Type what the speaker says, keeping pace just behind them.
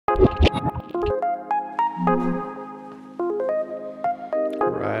Right,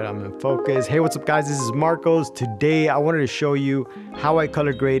 I'm in focus. Hey, what's up guys? This is Marcos. Today I wanted to show you how I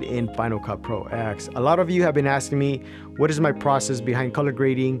color grade in Final Cut Pro X. A lot of you have been asking me what is my process behind color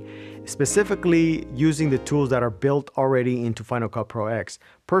grading, specifically using the tools that are built already into Final Cut Pro X.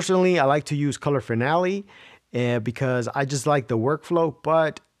 Personally, I like to use Color Finale because I just like the workflow,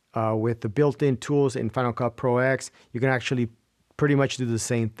 but with the built-in tools in Final Cut Pro X, you can actually pretty much do the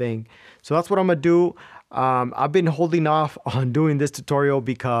same thing. So that's what I'm gonna do. I've been holding off on doing this tutorial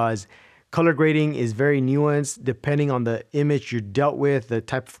because color grading is very nuanced depending on the image you dealt with, the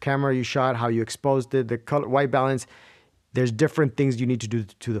type of camera you shot, how you exposed it, the color, white balance. There's different things you need to do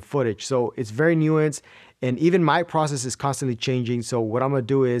to the footage. So it's very nuanced, and even my process is constantly changing. So what I'm gonna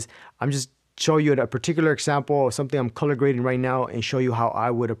do is I'm just show you a particular example of something I'm color grading right now and show you how I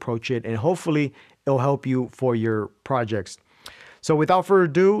would approach it, and hopefully it'll help you for your projects. So without further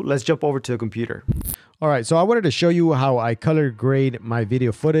ado, let's jump over to the computer. All right, so I wanted to show you how I color grade my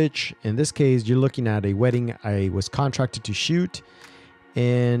video footage. In this case, you're looking at a wedding I was contracted to shoot,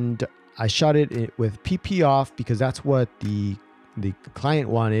 and I shot it with PP off because that's what the client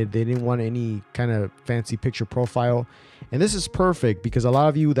wanted. They didn't want any kind of fancy picture profile. And this is perfect because a lot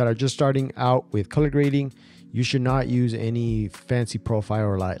of you that are just starting out with color grading, you should not use any fancy profile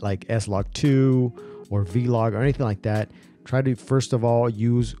or like S-Log2 or V-Log or anything like that. Try to first of all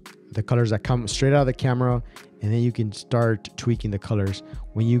use the colors that come straight out of the camera, and then you can start tweaking the colors.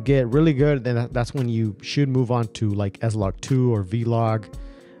 When you get really good, then that's when you should move on to like S-Log2 or V-Log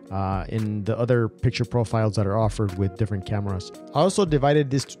in the other picture profiles that are offered with different cameras. I also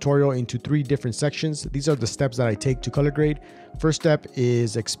divided this tutorial into 3 different sections. These are the steps that I take to color grade. First step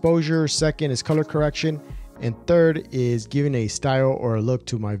is exposure, second is color correction, and third is giving a style or a look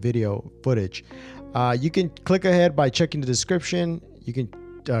to my video footage. You can click ahead by checking the description. You can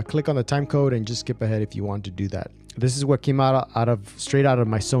click on the time code and just skip ahead if you want to do that. This is what came straight out of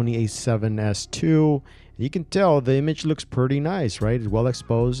my Sony a7S II. You can tell the image looks pretty nice, right? It's well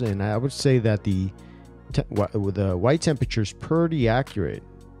exposed, and I would say that the white temperature is pretty accurate.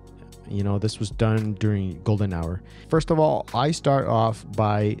 You know, this was done during golden hour. First of all, I start off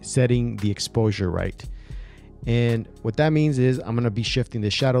by setting the exposure right. And what that means is I'm going to be shifting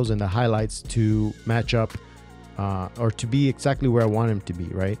the shadows and the highlights to match up or to be exactly where I want them to be,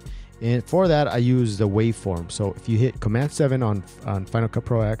 right? And for that, I use the waveform. So if you hit Command 7 on Final Cut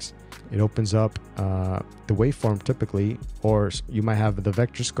Pro X, it opens up the waveform typically, or you might have the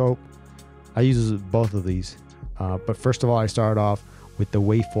vector scope. I use both of these. But first of all, I start off with the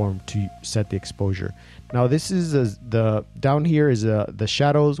waveform to set the exposure. Now this is down here is the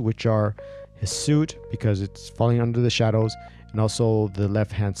shadows, which are his suit because it's falling under the shadows, and also the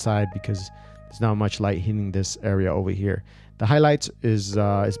left hand side because there's not much light hitting this area over here. The highlights is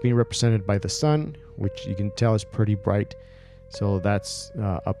being represented by the sun, which you can tell is pretty bright. So that's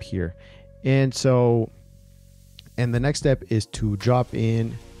up here. And the next step is to drop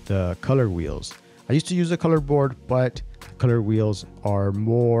in the color wheels. I used to use a color board, but color wheels are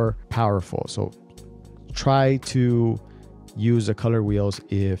more powerful. So try to use the color wheels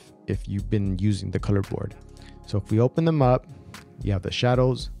if you've been using the color board. So if we open them up, you have the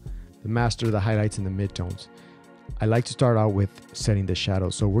shadows, the master, the highlights, and the midtones. I like to start out with setting the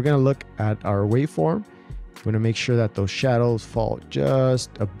shadows. So we're gonna look at our waveform. We're gonna make sure that those shadows fall just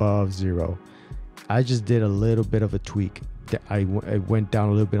above 0. I just did a little bit of a tweak. I went down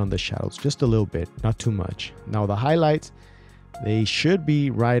a little bit on the shadows, just a little bit, not too much. Now the highlights, they should be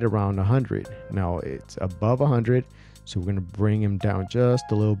right around 100. Now it's above 100, so we're gonna bring them down just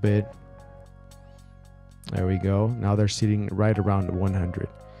a little bit. There we go. Now they're sitting right around 100.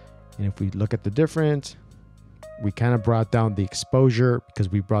 And if we look at the difference, we kind of brought down the exposure because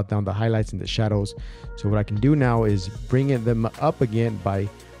we brought down the highlights and the shadows. So what I can do now is bring them up again by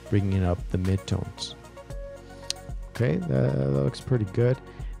bringing up the midtones. Okay, that looks pretty good.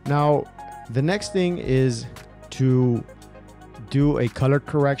 Now, the next thing is to do a color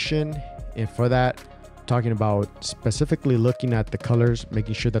correction. And for that, talking about specifically looking at the colors,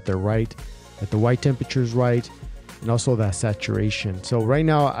 making sure that they're right, that the white temperature is right, and also that saturation. So right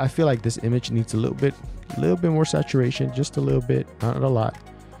now, I feel like this image needs a little bit more saturation, just a little bit, not a lot.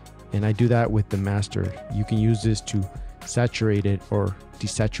 And I do that with the master. You can use this to saturate it or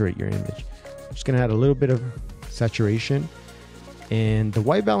desaturate your image. I'm just gonna add a little bit of saturation, and the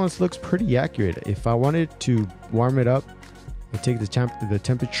white balance looks pretty accurate. If I wanted to warm it up, I take the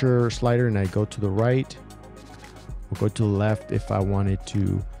temperature slider and I go to the right, or go to the left if I wanted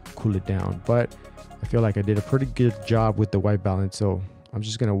to cool it down. But I feel like I did a pretty good job with the white balance, so I'm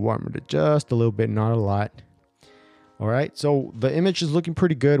just gonna warm it just a little bit, not a lot. All right, so the image is looking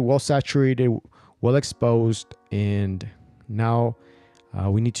pretty good, well saturated, well exposed, and now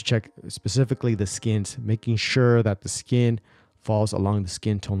we need to check specifically the skins, making sure that the skin falls along the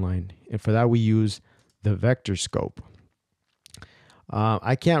skin tone line. And for that, we use the vector scope.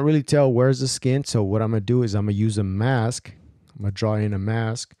 I can't really tell where's the skin, so what I'm gonna do is I'm gonna use a mask. I'm gonna draw in a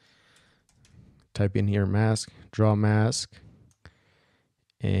mask. Type in here mask, draw mask,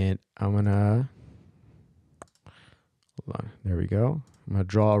 and I'm gonna, hold on, there we go. I'm gonna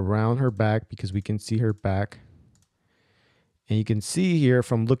draw around her back because we can see her back. And you can see here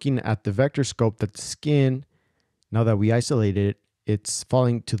from looking at the vector scope that the skin, now that we isolated it, it's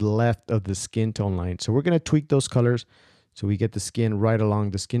falling to the left of the skin tone line. So we're gonna tweak those colors so we get the skin right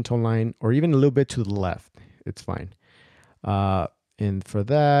along the skin tone line, or even a little bit to the left. It's fine. And for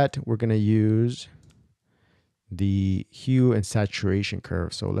that, we're gonna use the hue and saturation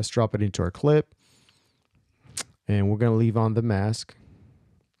curve. So let's drop it into our clip, and we're gonna leave on the mask.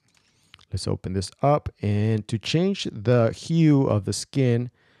 Let's open this up, and to change the hue of the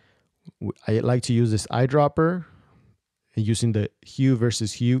skin, I like to use this eyedropper and using the hue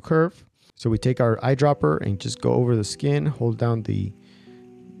versus hue curve. So we take our eyedropper and just go over the skin, hold down the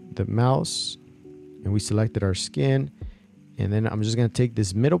mouse, and we selected our skin. And then I'm just gonna take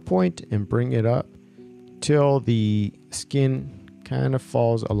this middle point and bring it up till the skin kind of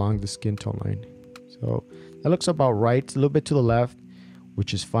falls along the skin tone line. So that looks about right. It's a little bit to the left,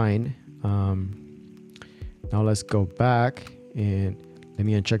 which is fine. Now let's go back and let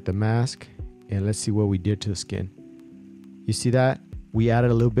me uncheck the mask, and let's see what we did to the skin. You see that? We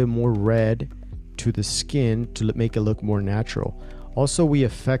added a little bit more red to the skin to make it look more natural. Also, we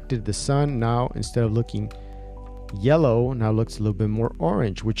affected the sun. Now, instead of looking yellow, now it looks a little bit more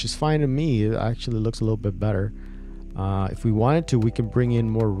orange, which is fine to me. It actually looks a little bit better. If we wanted to, we can bring in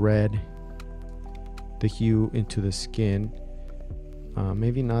more red, the hue into the skin.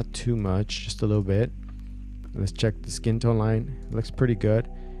 Maybe not too much, just a little bit. Let's check the skin tone line. It looks pretty good.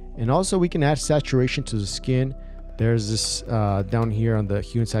 And also we can add saturation to the skin. There's this down here on the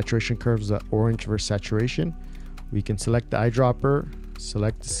hue and saturation curves, the orange versus saturation. We can select the eyedropper,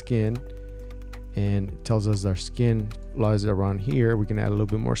 select the skin, and it tells us our skin lies around here. We can add a little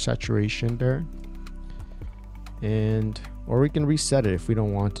bit more saturation there. Or we can reset it if we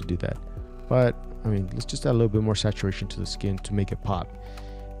don't want to do that. But I mean, let's just add a little bit more saturation to the skin to make it pop.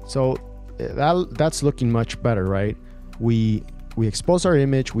 So that's looking much better, right? We expose our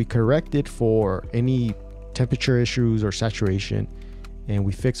image, we correct it for any temperature issues or saturation, and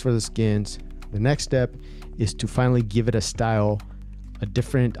we fix for the skins. The next step is to finally give it a style, a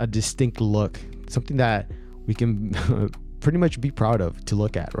distinct look, something that we can pretty much be proud of to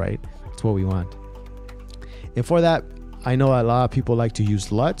look at, right? That's what we want. And for that, I know a lot of people like to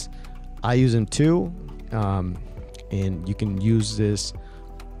use LUTs. I use them too, and you can use this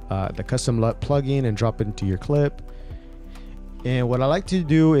the custom LUT plugin and drop it into your clip. And what I like to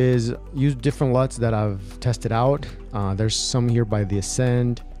do is use different LUTs that I've tested out. There's some here by the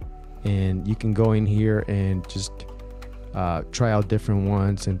Ascend, and you can go in here and just try out different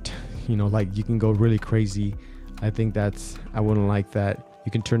ones, and like you can go really crazy. I wouldn't like that.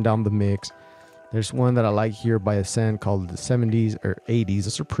 You can turn down the mix. There's one that I like here by Ascend called the 70s or 80s.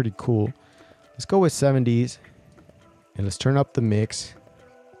 Those are pretty cool. Let's go with 70s, and let's turn up the mix.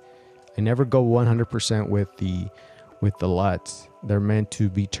 I never go 100% with the LUTs. They're meant to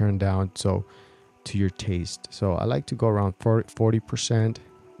be turned down so to your taste. So I like to go around 40%.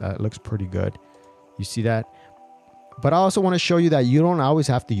 That looks pretty good. You see that? But I also want to show you that you don't always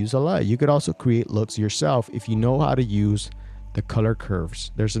have to use a LUT. You could also create looks yourself if you know how to use the color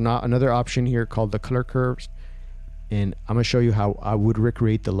curves. There's another option here called the color curves, and I'm gonna show you how I would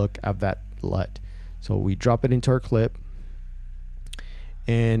recreate the look of that LUT. So we drop it into our clip,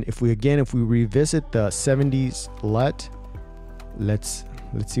 and if we revisit the 70s LUT, let's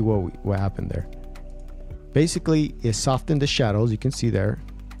see what happened there. Basically, it softened the shadows. You can see there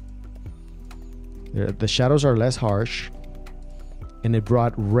the shadows are less harsh, and it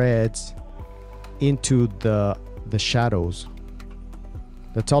brought reds into the shadows.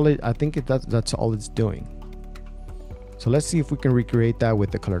 That's all that's all it's doing. So let's see if we can recreate that with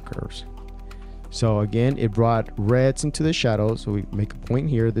the color curves. So again, it brought reds into the shadows. So we make a point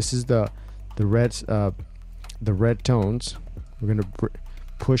here. This is the reds, the red tones. We're gonna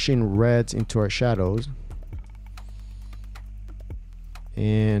push in reds into our shadows,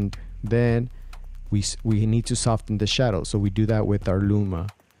 and then we need to soften the shadows. So we do that with our Luma.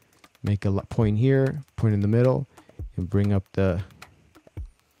 Make a point here, point in the middle, and bring up the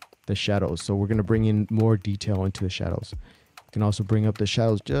shadows. So we're going to bring in more detail into the shadows. You can also bring up the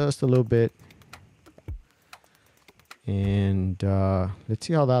shadows just a little bit. And let's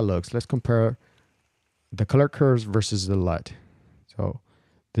see how that looks. Let's compare the color curves versus the LUT. So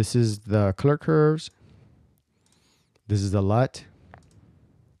this is the color curves. This is the LUT.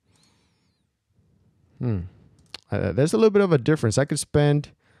 There's a little bit of a difference. I could spend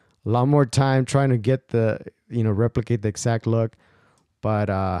a lot more time trying to get the, replicate the exact look. But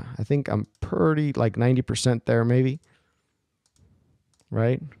I think I'm pretty like 90% there maybe.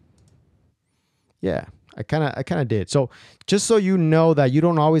 Right? Yeah, I kind of did. So just so you know that you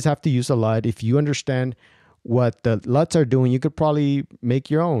don't always have to use a LUT. If you understand what the LUTs are doing, you could probably make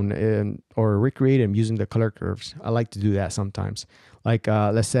your own or recreate them using the color curves. I like to do that sometimes. Like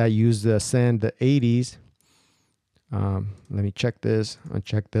let's say I use the 80s. Let me check this.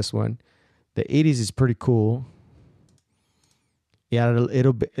 Uncheck this one. The 80s is pretty cool. It added a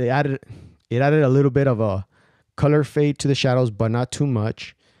little bit. It added a little bit of a color fade to the shadows, but not too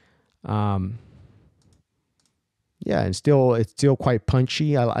much. Yeah, and it's still quite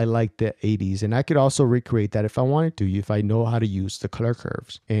punchy. I like the 80s, and I could also recreate that if I wanted to, if I know how to use the color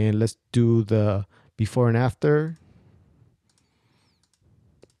curves. And let's do the before and after.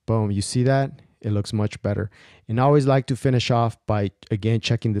 Boom, you see that? It looks much better. And I always like to finish off by, again,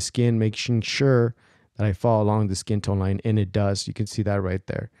 checking the skin, making sure that I follow along the skin tone line, and it does. You can see that right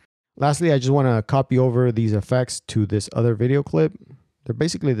there. Lastly, I just want to copy over these effects to this other video clip. They're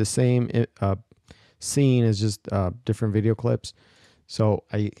basically the same scene, as just different video clips. So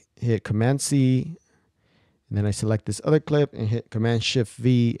I hit Command C, and then I select this other clip and hit Command Shift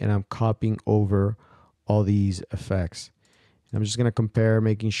V, and I'm copying over all these effects. And I'm just going to compare,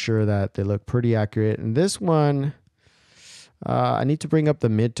 making sure that they look pretty accurate. And this one, I need to bring up the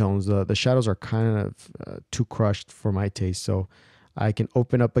midtones. The shadows are kind of too crushed for my taste. So I can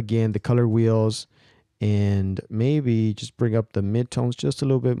open up again the color wheels and maybe just bring up the midtones just a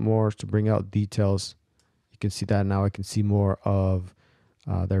little bit more to bring out details. You can see that now. I can see more of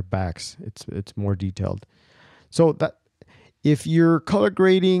their backs. It's more detailed. So that if you're color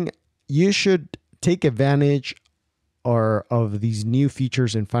grading, you should take advantage of these new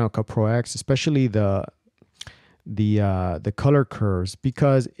features in Final Cut Pro X, especially the color curves,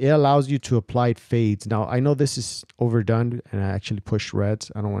 because it allows you to apply fades. Now I know this is overdone, and I actually pushed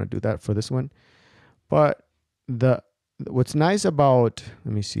reds. I don't want to do that for this one. But what's nice about,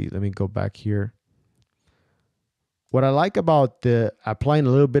 let me go back here. What I like about the applying a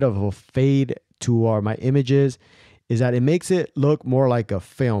little bit of a fade to my images is that it makes it look more like a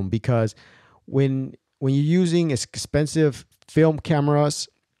film, because when you're using expensive film cameras,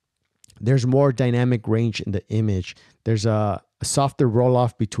 there's more dynamic range in the image. There's a softer roll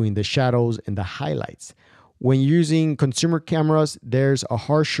off between the shadows and the highlights. When you're using consumer cameras, there's a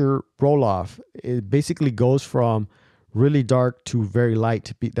harsher roll off. It basically goes from really dark to very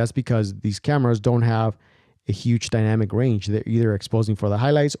light. That's because these cameras don't have a huge dynamic range. They're either exposing for the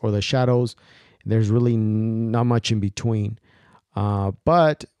highlights or the shadows. There's really not much in between.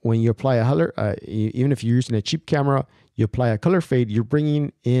 But when you apply a color, even if you're using a cheap camera, you apply a color fade, you're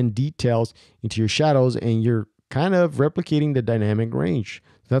bringing in details into your shadows, and you're kind of replicating the dynamic range.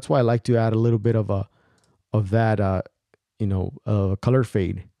 So that's why I like to add a little bit of that color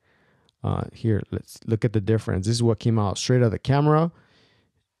fade. Here, let's look at the difference. This is what came out straight out of the camera.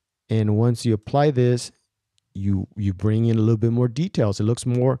 And once you apply this, you bring in a little bit more details. It looks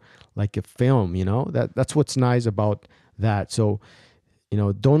more like a film, that's what's nice about that. So,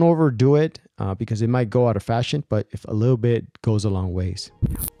 don't overdo it because it might go out of fashion, but if a little bit goes a long ways.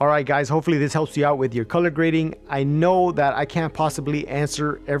 All right, guys, hopefully this helps you out with your color grading. I know that I can't possibly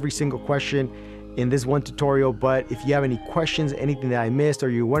answer every single question in this one tutorial, but if you have any questions, anything that I missed, or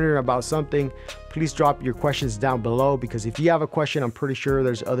you're wondering about something, please drop your questions down below, because if you have a question, I'm pretty sure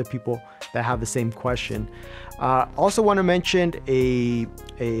there's other people that have the same question. Also want to mention a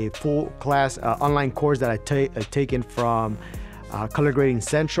full class online course that I've taken from Color Grading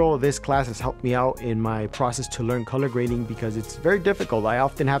Central. This class has helped me out in my process to learn color grading, because it's very difficult. I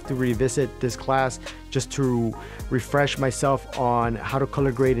often have to revisit this class just to refresh myself on how to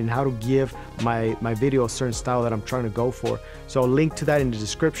color grade and how to give my video a certain style that I'm trying to go for. So I'll link to that in the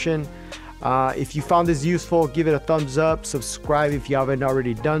description. If you found this useful, give it a thumbs up, subscribe if you haven't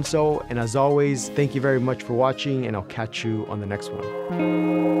already done so, and as always, thank you very much for watching, and I'll catch you on the next one.